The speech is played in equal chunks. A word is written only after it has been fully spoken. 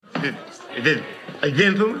Is this a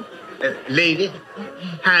gentleman? Lady?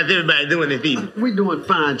 How's everybody doing this evening? We doing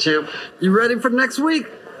fine, champ. You ready for next week?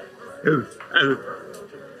 Ready?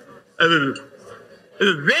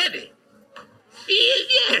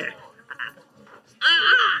 Yeah.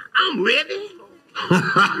 I'm ready.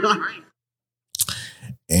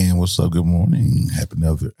 And what's up? Good morning. Happy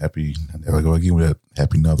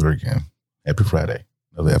Friday.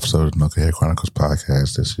 Another episode of Knucklehead Chronicles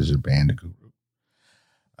podcast. This is your band guru.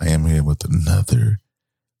 I am here with another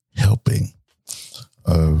helping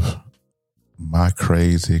of my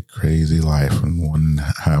crazy life and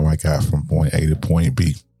how I got from point A to point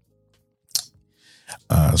B.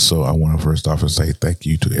 So I want to first off say thank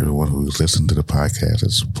you to everyone who's listened to the podcast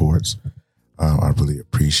and supports. I really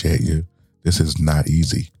appreciate you. This is not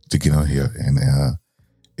easy to get on here, and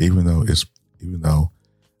even though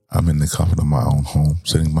I'm in the comfort of my own home,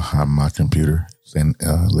 sitting behind my computer and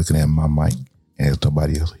looking at my mic, and there's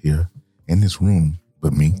nobody else here in this room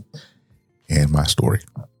but me and my story.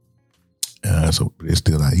 So it's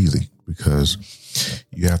still not easy because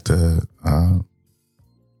you have to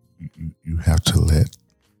you have to let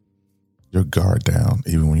your guard down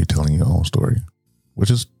even when you're telling your own story, which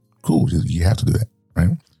is cool. You have to do that,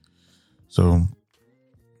 right? So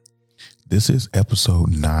this is episode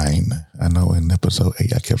 9. I know in episode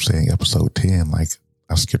 8, I kept saying episode 10, like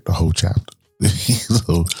I skipped the whole chapter.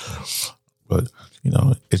 So, but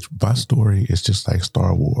it's my story. It's just like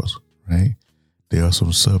Star Wars, right? There are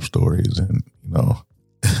some sub stories, and I'll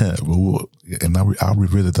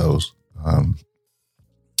revisit those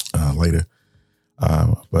later.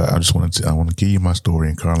 But I want to give you my story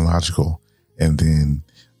in chronological, and then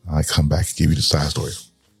I come back and give you the side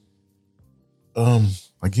stories.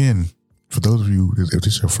 Again, for those of you, if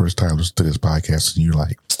this is your first time listening to this podcast and you're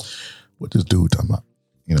like, what this dude talking about?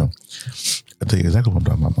 I'll tell you exactly what I'm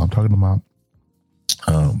talking about. I'm talking about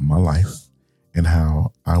my life and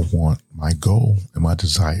how I want, my goal and my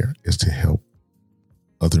desire is to help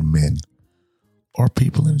other men or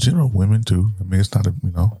people in general, women too. I mean, it's not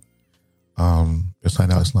it's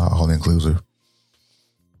not all inclusive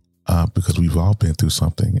because we've all been through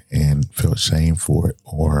something and felt shame for it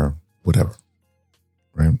or whatever.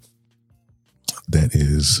 Right. That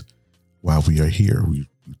is why we are here.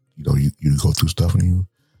 You go through stuff and you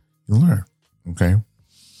learn. Okay.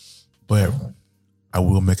 But I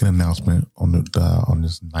will make an announcement on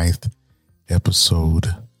this 9th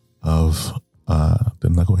episode of the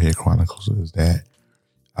Knucklehead Chronicles is that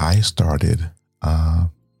I started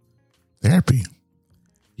therapy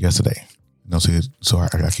yesterday. So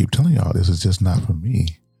I keep telling y'all this is just not for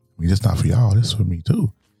me. I mean, just not for y'all. This is for me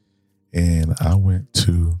too. And I went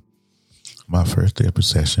to my first therapy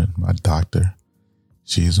session. My doctor,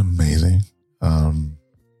 she is amazing.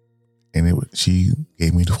 She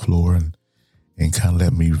gave me the floor and kind of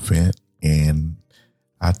let me vent. And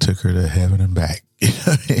I took her to heaven and back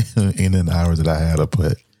in an hour that I had to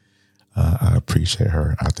put. I appreciate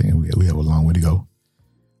her. I think we have a long way to go.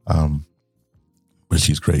 But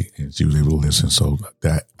she's great and she was able to listen. So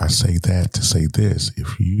that I say that to say this,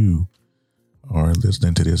 if you are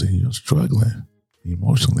listening to this and you're struggling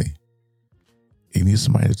emotionally, you need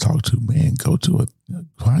somebody to talk to, man,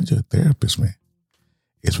 find your therapist, man.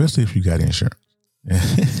 Especially if you got insurance.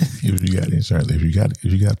 If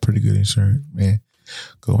you got pretty good insurance, man,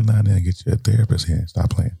 go down there and get your therapist here and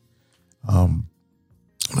stop playing.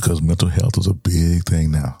 Because mental health is a big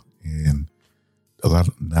thing now. And not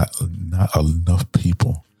enough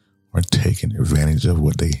people are taking advantage of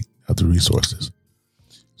the resources.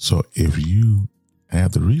 So if you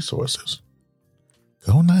have the resources,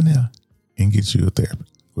 go down there and get you a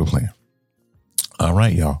therapist. We're playing. All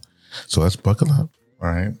right, y'all. So let's buckle up. All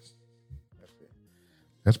right.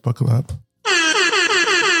 Let's buckle up.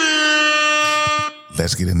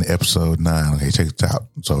 Let's get into episode 9. Okay, check this out.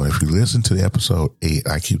 So if you listen to the episode 8,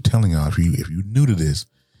 I keep telling y'all, if you're new to this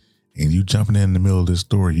and you jumping in the middle of this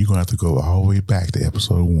story, you're going to have to go all the way back to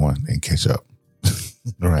episode 1 and catch up.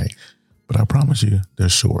 All right. But I promise you, they're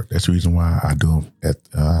short. That's the reason why I do them at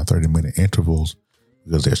 30-minute intervals,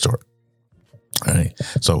 because they're short. All right.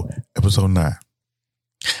 So episode 9.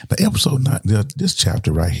 The episode 9, this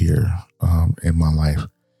chapter right here in my life,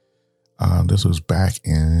 this was back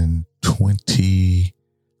in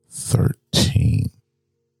 2013.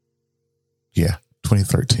 Yeah,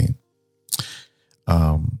 2013.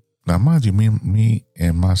 Now, mind you, me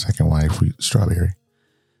and my second wife, Strawberry,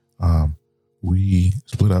 we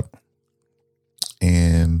split up,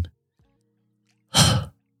 and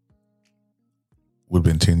we've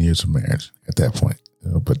been 10 years of marriage at that point.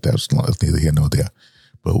 But that's neither here nor there.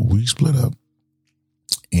 But we split up,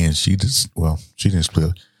 and she didn't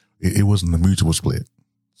split. It wasn't a mutual split.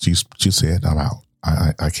 she said, I'm out.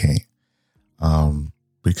 I can't.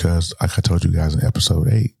 Because like I told you guys in episode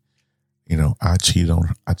 8, I cheated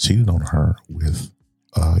on her with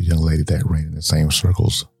a young lady that ran in the same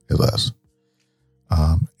circles as us.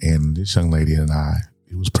 And this young lady and I,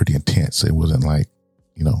 it was pretty intense. It wasn't like,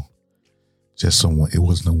 just someone, it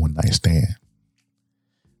wasn't a one night stand.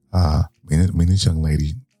 Me and this young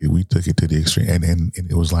lady, we took it to the extreme, and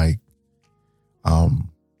it was like,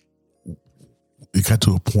 it got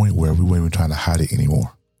to a point where we weren't even trying to hide it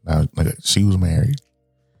anymore. Now, like, she was married,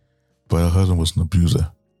 but her husband was an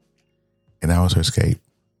abuser, and that was her escape.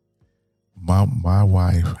 My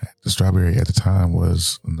wife, the Strawberry at the time,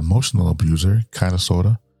 was an emotional abuser, kind of, sort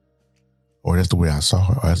of, or that's the way I saw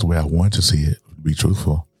her, or that's the way I wanted to see it, to be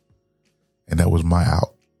truthful. And that was my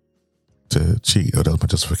out to cheat, or that was my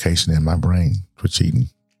justification in my brain for cheating,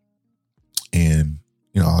 and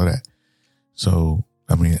all of that. So,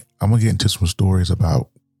 I mean, I'm going to get into some stories about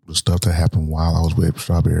the stuff that happened while I was with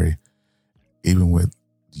Strawberry, even with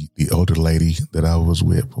the older lady that I was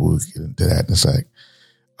with. We'll get into that in a sec.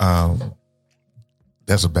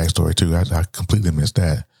 That's a backstory too. I completely missed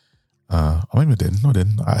that. I maybe didn't. No, I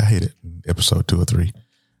didn't. I hate it in episode 2 or 3.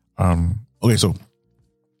 Okay, so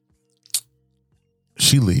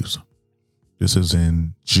she leaves. This is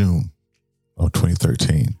in June of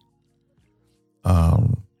 2013.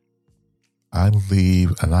 I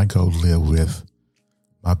leave and I go live with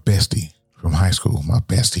my bestie from high school, my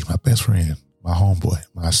best friend, my homeboy,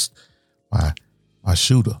 my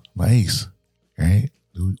shooter, my ace. Right?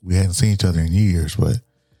 We hadn't seen each other in years, but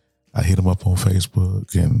I hit him up on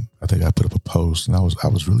Facebook, and I think I put up a post, and I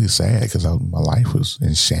was really sad because my life was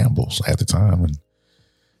in shambles at the time, and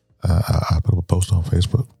I put up a post on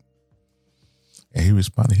Facebook, and he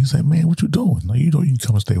responded. He said, "Man, what you doing? No, you can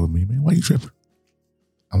come and stay with me, man. Why you tripping?"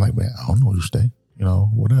 I'm like, "Man, I don't know, you stay,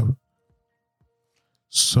 whatever."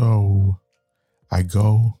 So I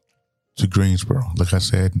go to Greensboro. Like I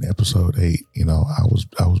said in episode 8, I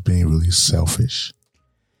was being really selfish,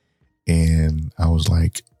 and I was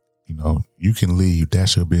like, you can leave.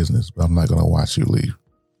 That's your business, but I'm not going to watch you leave.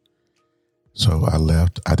 So I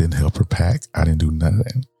left. I didn't help her pack. I didn't do none of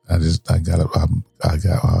that.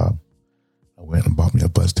 I went and bought me a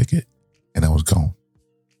bus ticket, and I was gone.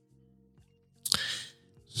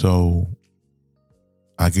 So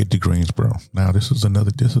I get to Greensboro. Now this is a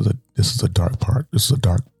dark part. This is a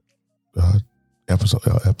dark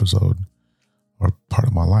episode or part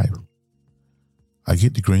of my life. I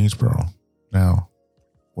get to Greensboro. Now,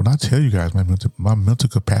 when I tell you guys my mental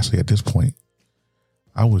capacity at this point,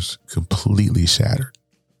 I was completely shattered.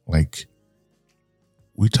 Like,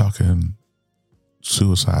 we talking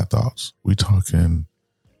suicide thoughts. We talking,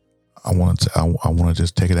 I want to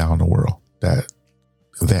just take it out on the world. That,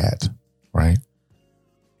 right?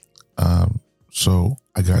 So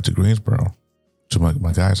I got to Greensboro to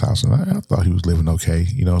my guy's house, and I thought he was living okay.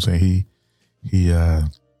 You know what I'm saying? He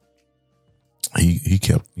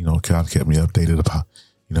kept, kind of kept me updated about,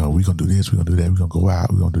 we're going to do this, we're going to do that, we're going to go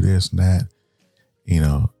out, we're going to do this and that,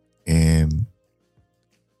 and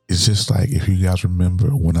it's just like, if you guys remember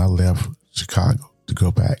when I left Chicago to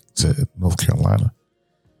go back to North Carolina,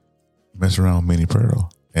 mess around with Minnie Pearl,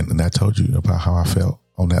 and I told you about how I felt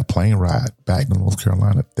on that plane ride back to North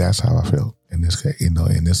Carolina. That's how I felt in this case, in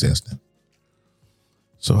this instant.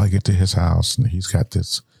 So I get to his house, and he's got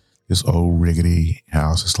this old rickety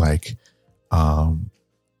house. It's like,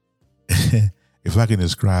 if I can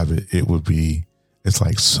describe it, it's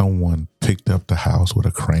like someone picked up the house with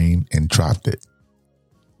a crane and dropped it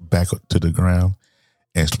back to the ground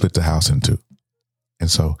and split the house in two.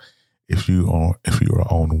 And so if you are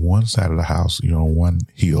on one side of the house, you're on one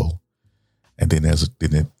hill, and then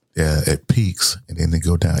it peaks, and then they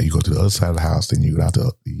go down. You go to the other side of the house, then you go down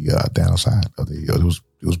to the downside of the hill.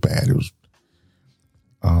 It was bad. It was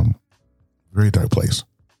very dark place.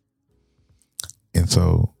 And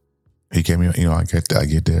so he came in, I get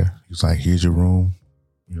there. He's like, "Here's your room."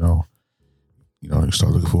 You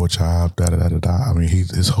start looking for a job, da-da-da-da-da. I mean,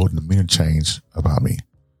 his whole demeanor changed about me.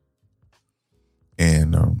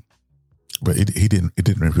 And, but it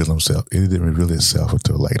didn't reveal himself. It didn't reveal itself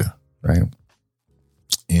until later, right?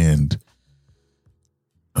 And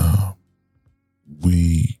I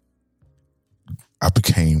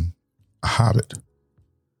became a hobbit.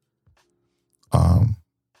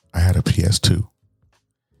 I had a PS2,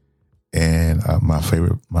 and my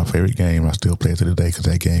favorite game, I still play it to the day because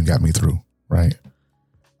that game got me through, right?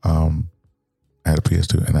 I had a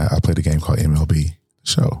PS2, and I played a game called MLB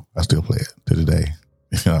Show. I still play it to the day.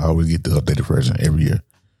 I always get the updated version every year.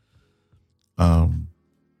 But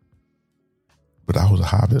I was a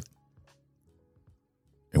hobbit.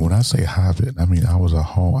 And And when I say hobbit, I mean I was at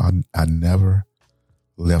home. I never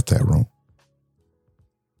left that room.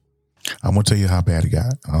 I'm going to tell you how bad it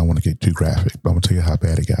got. I don't want to get too graphic, but I'm going to tell you how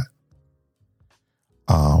bad it got.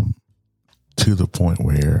 To the point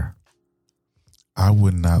where I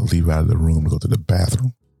would not leave out of the room to go to the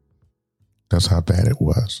bathroom. That's how bad it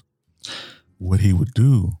was. What he would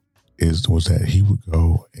do was that he would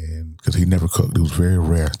go and, because he never cooked. It was very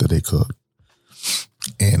rare that they cooked.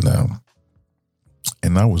 And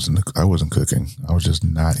I wasn't cooking. I was just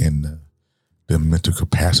not in the mental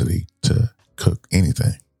capacity to cook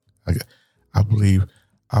anything. I believe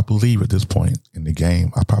at this point in the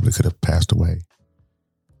game, I probably could have passed away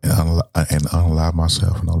and unalive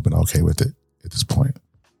myself, and I would have been okay with it at this point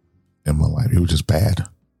in my life. It was just bad.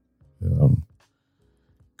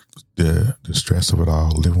 The stress of it all,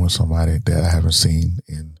 living with somebody that I haven't seen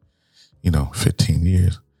in, 15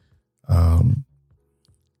 years, and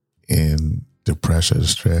the pressure, the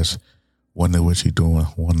stress, wondering what she's doing,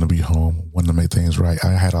 wanting to be home, wanting to make things right.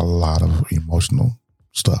 I had a lot of emotional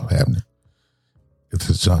stuff happening at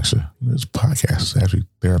this juncture. This podcast is actually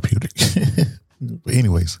therapeutic. But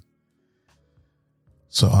anyways,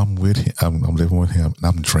 so I'm with him. I'm living with him, and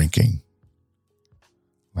I'm drinking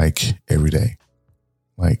like every day.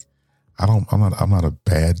 Like I'm not a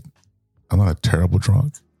terrible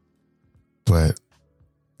drunk, but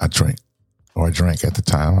I drink, or I drank at the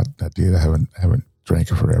time. I did. I haven't drank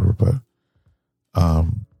it forever, but I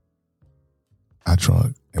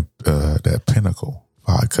drank that Pinnacle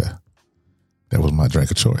vodka. That was my drink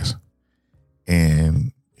of choice,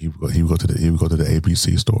 and he would go to the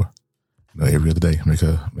ABC store, every other day, make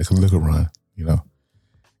a liquor run,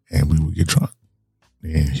 and we would get drunk.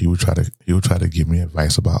 And he would try to give me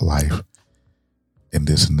advice about life and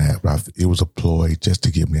this and that. But it was a ploy just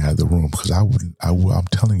to get me out of the room, because I'm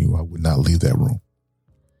telling you, I would not leave that room.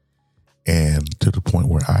 And to the point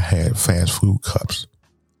where I had fast food cups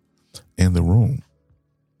in the room.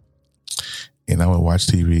 And I would watch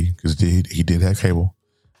TV, because he did have cable.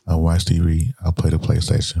 I would watch TV, I'll play the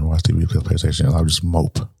PlayStation, and I would just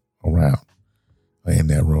mope around in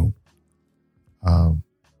that room. And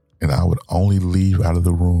I would only leave out of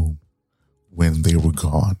the room when they were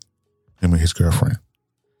gone, him and his girlfriend.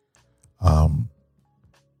 And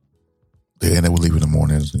they would leave in the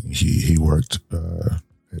mornings. He worked, I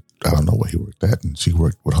don't know what he worked at, and she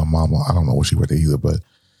worked with her mama. I don't know what she worked at either, but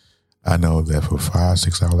I know that for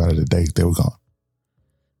 5-6 hours out of the day, they were gone.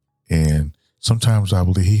 And sometimes I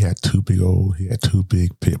believe he had two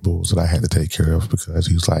big pit bulls that I had to take care of, because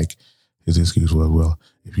he's like, his excuse was, well,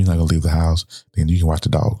 if you're not going to leave the house, then you can watch the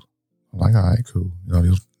dogs. I'm like, all right, cool.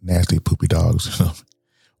 These nasty, poopy dogs,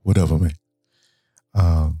 whatever, man.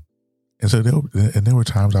 And so there were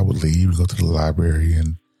times I would leave, go to the library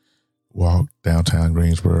and walk downtown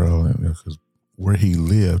Greensboro, and because where he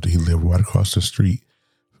lived right across the street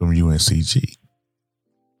from UNCG.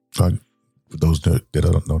 So for those that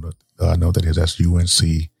don't know, I know that's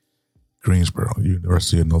UNC Greensboro,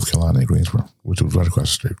 University of North Carolina in Greensboro, which was right across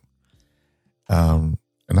the street. And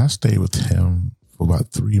I stayed with him for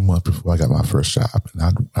about 3 months before I got my first job.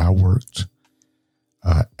 And I worked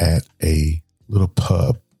at a little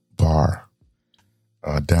bar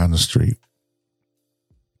down the street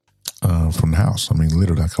from the house. I mean,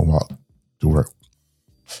 literally, I can walk to work.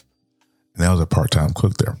 And I was a part-time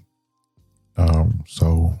cook there.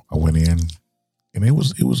 So I went in, and it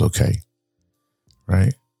was okay,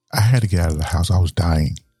 right? I had to get out of the house. I was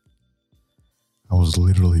dying. I was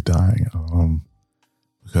literally dying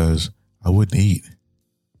because I wouldn't eat.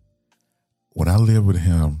 When I lived with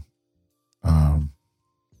him, I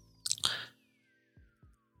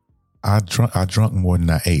drunk more than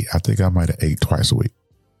I ate. I think I might have ate twice a week,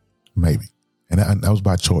 maybe, and that was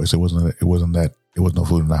by choice. It wasn't that it was no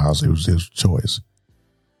food in the house. It was his choice.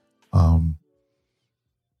 And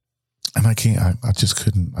I just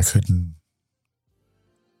couldn't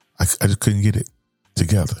get it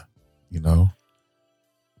together,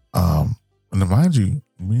 And mind you,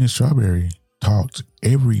 me and Strawberry talked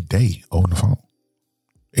every day on the phone.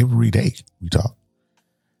 Every day we talked.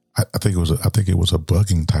 I think it was a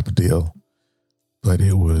bugging type of deal, but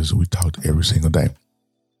we talked every single day.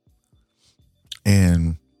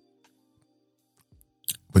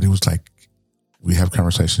 But it was like we have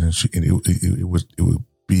conversations, and it would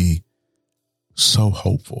be so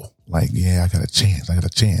hopeful. Like, yeah, I got a chance,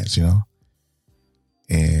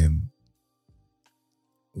 And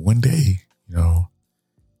one day,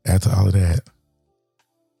 after all of that,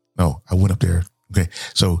 no, I went up there. Okay,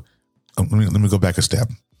 so let me go back a step.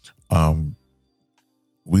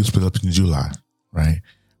 We split up in July, right?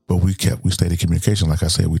 But we stayed in communication. Like I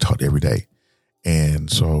said, we talked every day. And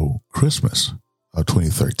so Christmas of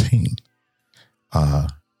 2013,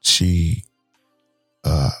 she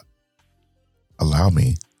allowed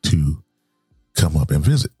me to come up and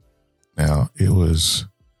visit. Now, it was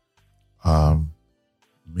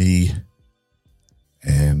me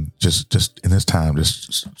and just in this time,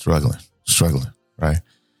 just struggling, right?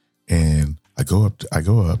 And I go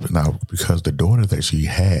up now because the daughter that she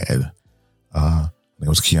had, it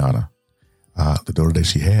was Kiana, the daughter that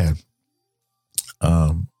she had,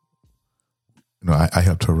 I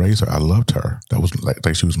helped her raise her. I loved her. That was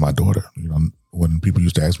like she was my daughter. When people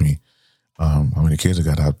used to ask me how many kids I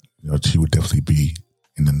got out, she would definitely be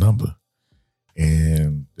in the number.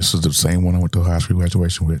 And this is the same one I went to high school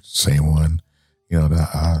graduation with, same one, that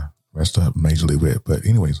I messed up majorly with. But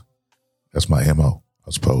anyways, that's my MO,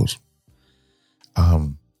 I suppose.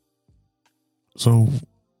 So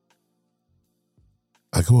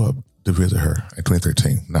I go up to visit her in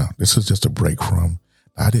 2013. Now, this is just a break from,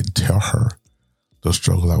 I didn't tell her the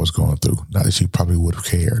struggle I was going through. Not that she probably would have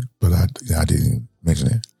cared, but I didn't mention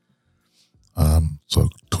it. So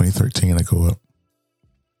 2013, I go up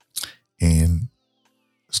and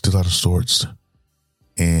still out of sorts.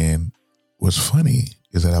 And what's funny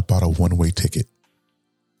is that I bought a one-way ticket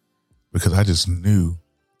because I just knew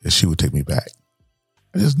that she would take me back.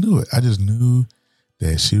 I just knew it. I just knew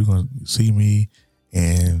that she was going to see me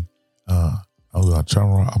and I'm going to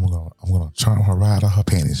charm her. I'm going to charm her right out of her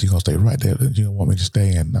panties. She's going to stay right there. She don't want me to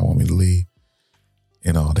stay and not want me to leave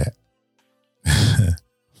and all that.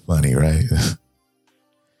 Funny, right?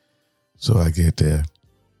 So I get there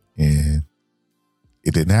and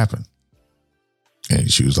it didn't happen.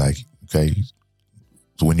 And she was like, okay,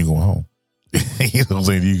 so when you going home? You know what I'm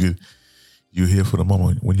saying? You're here for the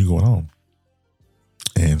moment when you going home.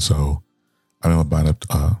 And so I remember buying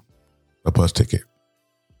a bus ticket.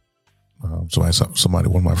 Somebody,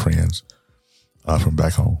 one of my friends from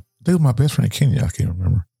back home, they were my best friend in Kenya. I can't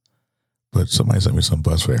remember, but somebody sent me some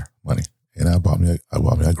bus fare money, and I bought me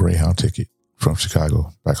a Greyhound ticket from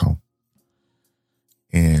Chicago back home,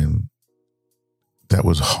 and that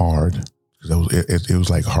was hard because it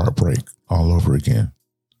was like heartbreak all over again.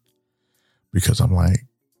 Because I'm like,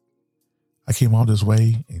 I came all this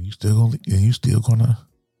way, and you still gonna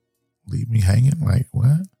leave me hanging? Like,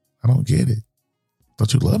 what? I don't get it.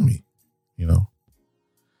 Thought you loved me.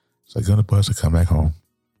 So I go on the bus to come back home,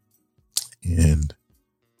 and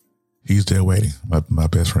he's there waiting, my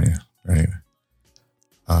best friend, right?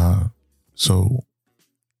 So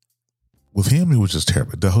with him, it was just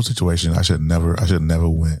terrible. The whole situation, I should never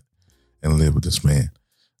went and lived with this man.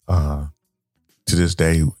 To this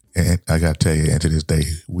day, and I got to tell you, and to this day,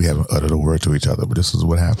 we haven't uttered a word to each other, but this is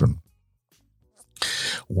what happened.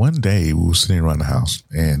 One day, we were sitting around the house,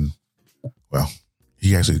 and, well,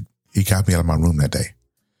 he got me out of my room that day,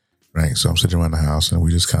 right? So I'm sitting around the house, and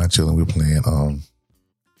we just kind of chilling. We were playing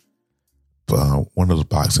one of those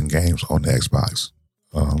boxing games on the Xbox.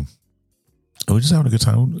 And we were just having a good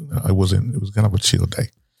time. It was kind of a chill day.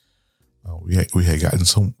 We had gotten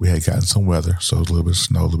some weather, so it was a little bit of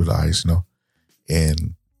snow, a little bit of ice,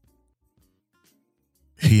 and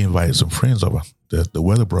he invited some friends over. The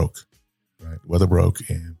weather broke, right? The weather broke,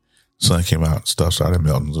 and the sun came out, stuff started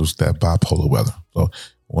melting. It was that bipolar weather. So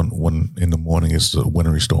one in the morning it's a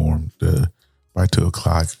wintry storm. By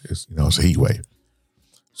 2:00 it's a heat wave.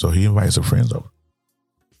 So he invited some friends over,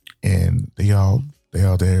 and they all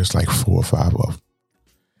there. It's like 4 or 5 of them,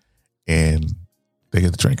 and they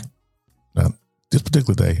get to drinking. Now, this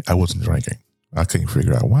particular day, I wasn't drinking. I couldn't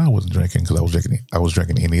figure out why I wasn't drinking because I was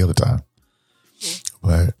drinking any other time,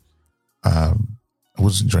 but I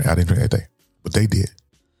wasn't drinking. I didn't drink that day, but they did.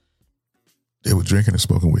 They were drinking and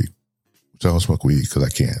smoking weed, which I don't smoke weed because I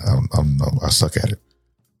can't. I suck at it.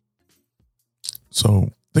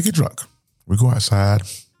 So they get drunk. We go outside,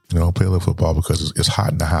 play a little football because it's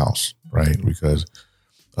hot in the house, right? Because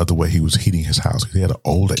of the way he was heating his house. He had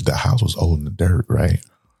the house was old in the dirt, right?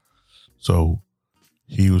 So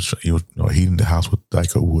he was heating the house with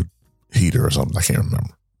like a wood heater or something. I can't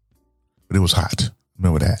remember, but it was hot.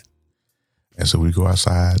 Remember that. And so we go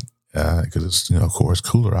outside because it's of course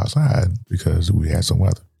cooler outside because we had some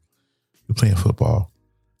weather. We're playing football.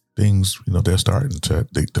 Things they're starting to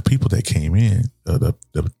the people that came in,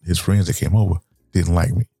 his friends that came over didn't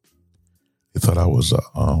like me. They thought I was a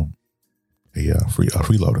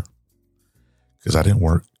freeloader because I didn't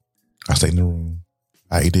work. I stayed in the room.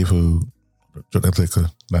 I ate their food, drank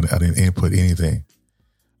liquor. I didn't input anything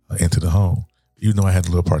into the home. Even though I had a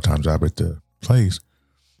little part-time job at the place,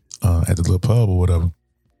 at the little pub or whatever,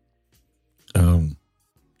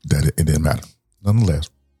 that it didn't matter. Nonetheless.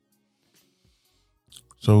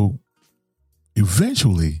 So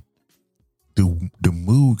eventually the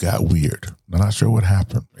mood got weird. I'm not sure what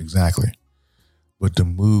happened exactly, but the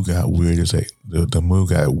mood got weird. The mood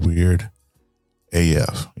got weird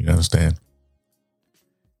AF. You understand?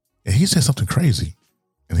 And he said something crazy,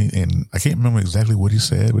 and I can't remember exactly what he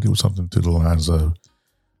said, but it was something to the lines of,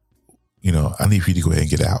 I need for you to go ahead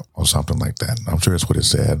and get out, or something like that. I'm sure that's what it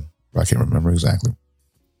said, but I can't remember exactly.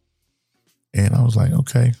 And I was like,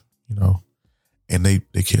 okay, and they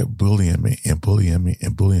kept bullying me.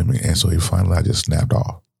 And so finally I just snapped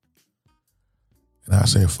off. And I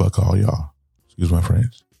said, fuck all y'all. Excuse my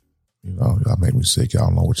French. Y'all make me sick. Y'all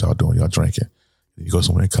don't know what y'all doing. Y'all drinking. You go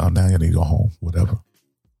somewhere and calm down. You need to go home. Whatever.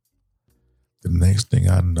 The next thing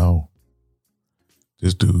I know,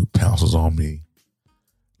 this dude pounces on me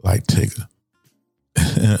like Tigger.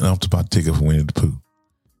 And I'm talking about Tigger from Winnie the Pooh.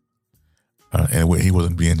 And he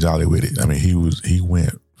wasn't being jolly with it. I mean, he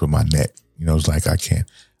went for my neck. It's like I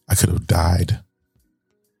could have died.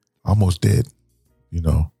 Almost dead,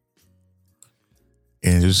 And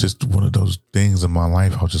it's just one of those things in my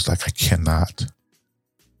life. I was just like, I cannot.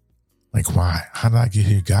 Like, why? How did I get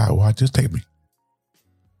here? God, why? Just take me.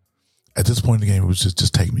 At this point in the game, it was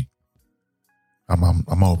just take me.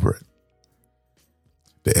 I'm over it.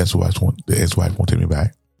 The ex-wife won't take me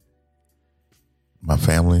back. My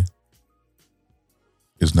family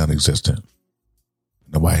is non-existent.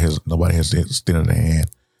 Nobody has extended their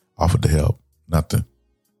hand, offered to help. Nothing.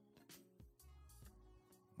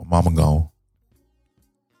 My mama gone.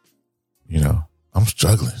 I'm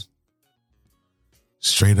struggling.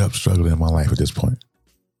 Straight up struggling in my life at this point.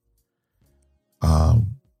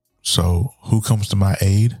 So who comes to my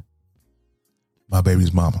aid? My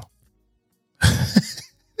baby's mama.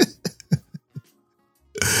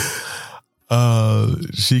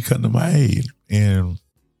 She come to my aid, and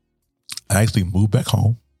I actually moved back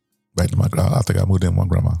home, back to I think I moved in with my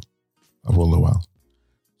grandma for a little while.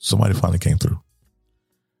 Somebody finally came through.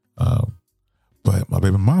 But my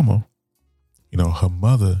baby mama, her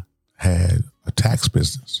mother had a tax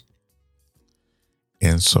business.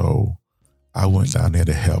 And so I went down there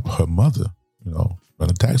to help her mother, run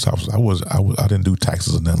the tax office. I didn't do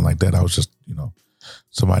taxes or nothing like that. I was just,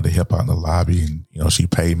 somebody to help out in the lobby, and, she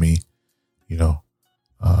paid me,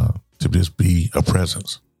 to just be a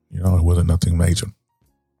presence. It wasn't nothing major.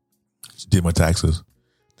 She did my taxes,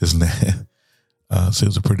 this and that. So it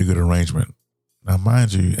was a pretty good arrangement. Now,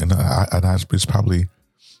 mind you, and it's probably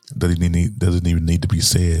doesn't even need to be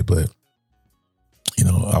said, but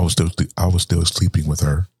I was still sleeping with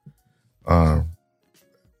her. I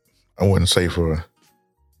wouldn't say it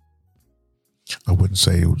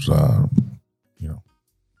was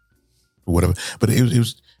whatever, but it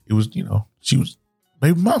was she was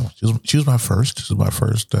baby mama. She was my first. This was my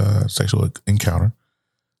first sexual encounter.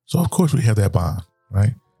 So of course we had that bond,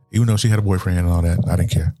 right? Even though she had a boyfriend and all that, I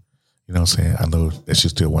didn't care. You know what I'm saying? I know that she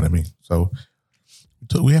still wanted me. So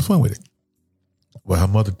we had fun with it. Well, her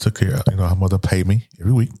mother took care of, her mother paid me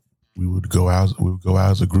every week. We would go out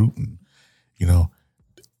as a group, and,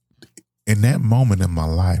 in that moment in my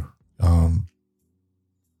life,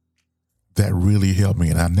 that really helped me.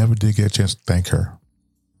 And I never did get a chance to thank her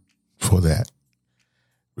for that,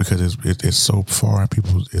 because it's so far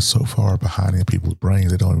behind in people's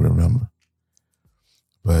brains they don't even remember.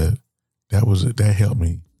 But that helped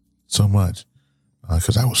me so much,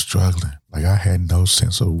 because I was struggling. Like, I had no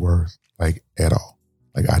sense of worth, like, at all.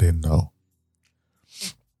 Like, I didn't know.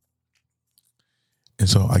 And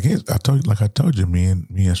so I guess I told you, me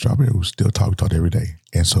and Strawberry would still talk every day.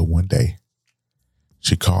 And so one day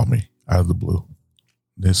she called me out of the blue.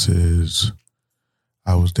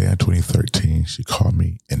 I was there in 2013. She called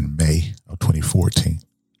me in May of 2014.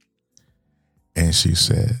 And she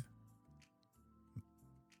said,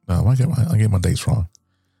 no, I get my dates wrong.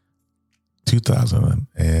 2000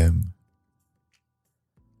 and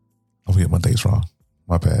I'm getting my dates wrong.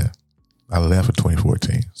 My bad. I left in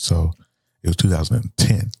 2014. So it was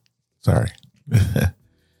 2010. Sorry.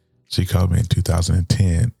 She called me in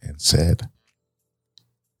 2010 and said,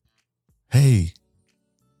 hey,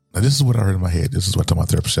 now this is what I heard in my head. This is what I told my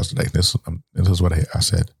therapist yesterday. This is what I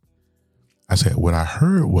said. I said, what I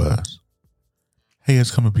heard was, hey,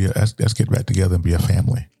 let's get back together and be a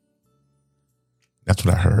family. That's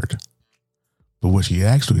what I heard. But what she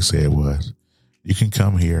actually said was, you can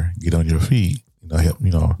come here, get on your feet, help,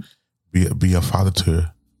 be a father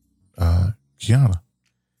to Kiana.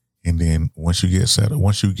 And then once you get settled,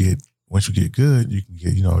 once you get good, you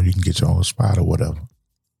can get your own spot or whatever.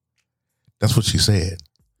 That's what she said.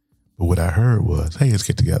 But what I heard was, hey, let's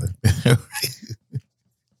get together.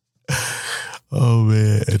 Oh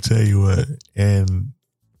man, I tell you what. And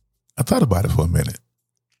I thought about it for a minute.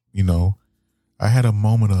 I had a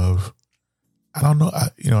moment of, I don't know.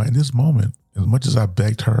 In this moment, as much as I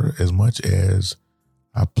begged her, as much as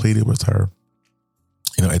I pleaded with her,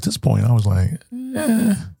 at this point, I was like,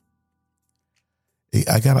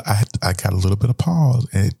 I got a little bit of pause,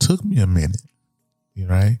 and it took me a minute,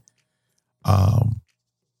 right?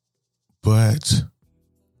 But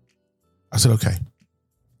I said, okay,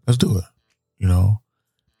 let's do it.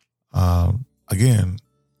 Again,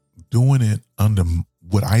 doing it under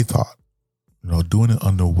what I thought, doing it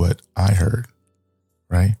under what I heard,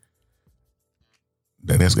 right?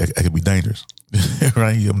 That could be dangerous,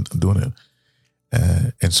 right? I'm doing it.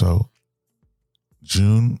 And so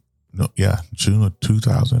June of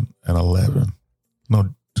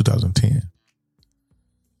 2010,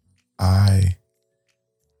 I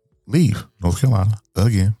leave North Carolina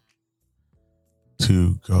again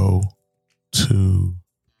to go to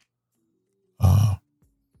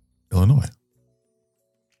Illinois.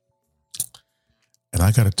 And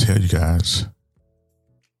I got to tell you guys,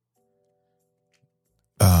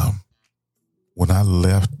 when I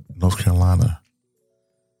left North Carolina,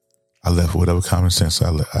 I left whatever common sense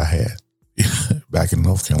I had back in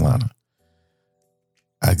North Carolina.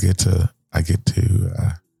 I get to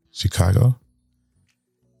Chicago,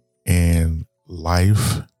 and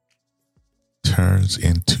life turns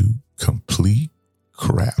into complete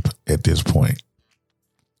crap at this point.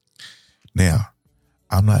 Now,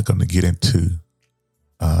 I'm not going to get into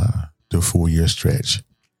the 4-year stretch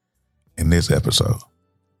in this episode.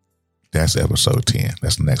 That's episode 10.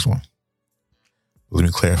 That's the next one. Let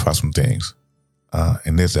me clarify some things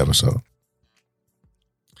in this episode.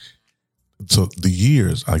 So the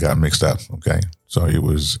years I got mixed up, okay? So it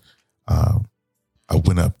was, I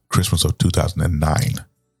went up Christmas of 2009.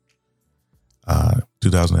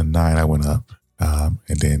 2009 I went up,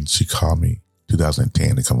 and then she called me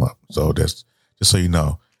 2010 to come up. So that's, just so you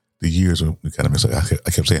know, the years were kind of mixed up. I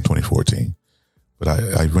kept saying 2014, but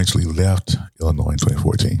I eventually left Illinois in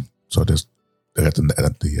 2014. So I got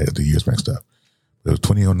the years mixed up. It was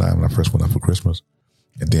 2009 when I first went up for Christmas.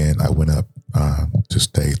 And then I went up to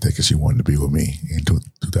stay thinking she wanted to be with me in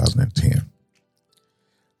 2010.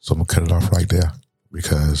 So I'm going to cut it off right there,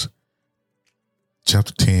 because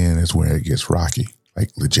chapter 10 is where it gets rocky,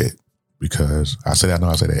 like legit. Because I say that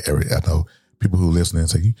I know people who listen and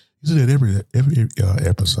say, you say that every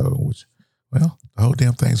episode, which, well, the whole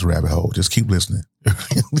damn thing's a rabbit hole. Just keep listening.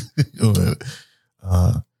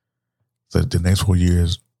 So the next 4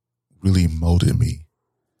 years really molded me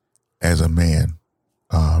as a man.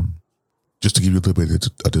 Just to give you a little bit of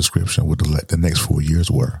a description of what the next 4 years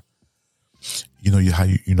were. When you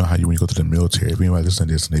go to the military, if anybody listening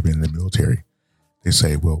to this and they've been in the military, they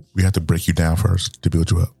say, well, we have to break you down first to build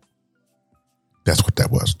you up. That's what that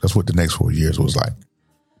was. That's what the next 4 years was like.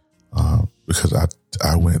 Because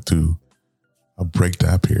I went through a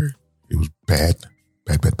breakdown period. It was bad.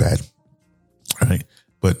 Right?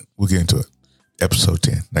 But we'll get into it. Episode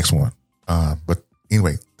 10, next one. But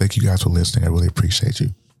anyway, thank you guys for listening. I really appreciate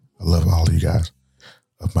you. I love all of you guys.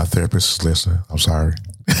 If my therapist is listening, I'm sorry.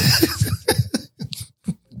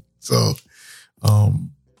 So, I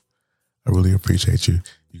really appreciate you.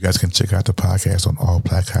 You guys can check out the podcast on all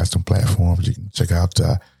podcasting platforms. You can check out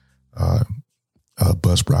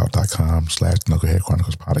Buzzsprout.com/Knucklehead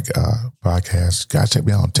Chronicles podcast. Guys, check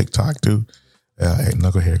me out on TikTok too, at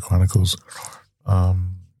Knucklehead Chronicles.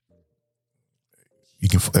 You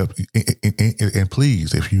can, and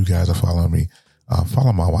please, if you guys are following me,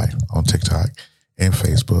 follow my wife on TikTok and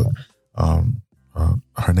Facebook.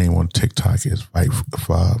 Her name on TikTok is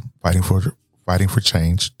Fighting for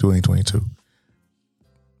Change 2022.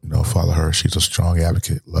 Follow her. She's a strong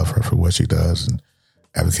advocate. Love her for what she does and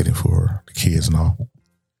advocating for the kids and all.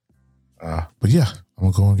 But yeah,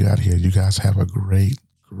 I'm gonna go and get out of here. You guys have a great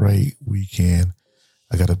weekend.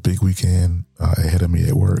 I got a big weekend ahead of me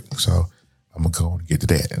at work, so I'm gonna go and get to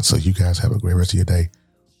that. And so you guys have a great rest of your day.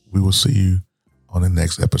 We will see you on the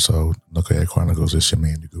next episode. Knucklehead Chronicles. It's your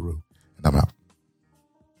man, the Guru, and I'm out.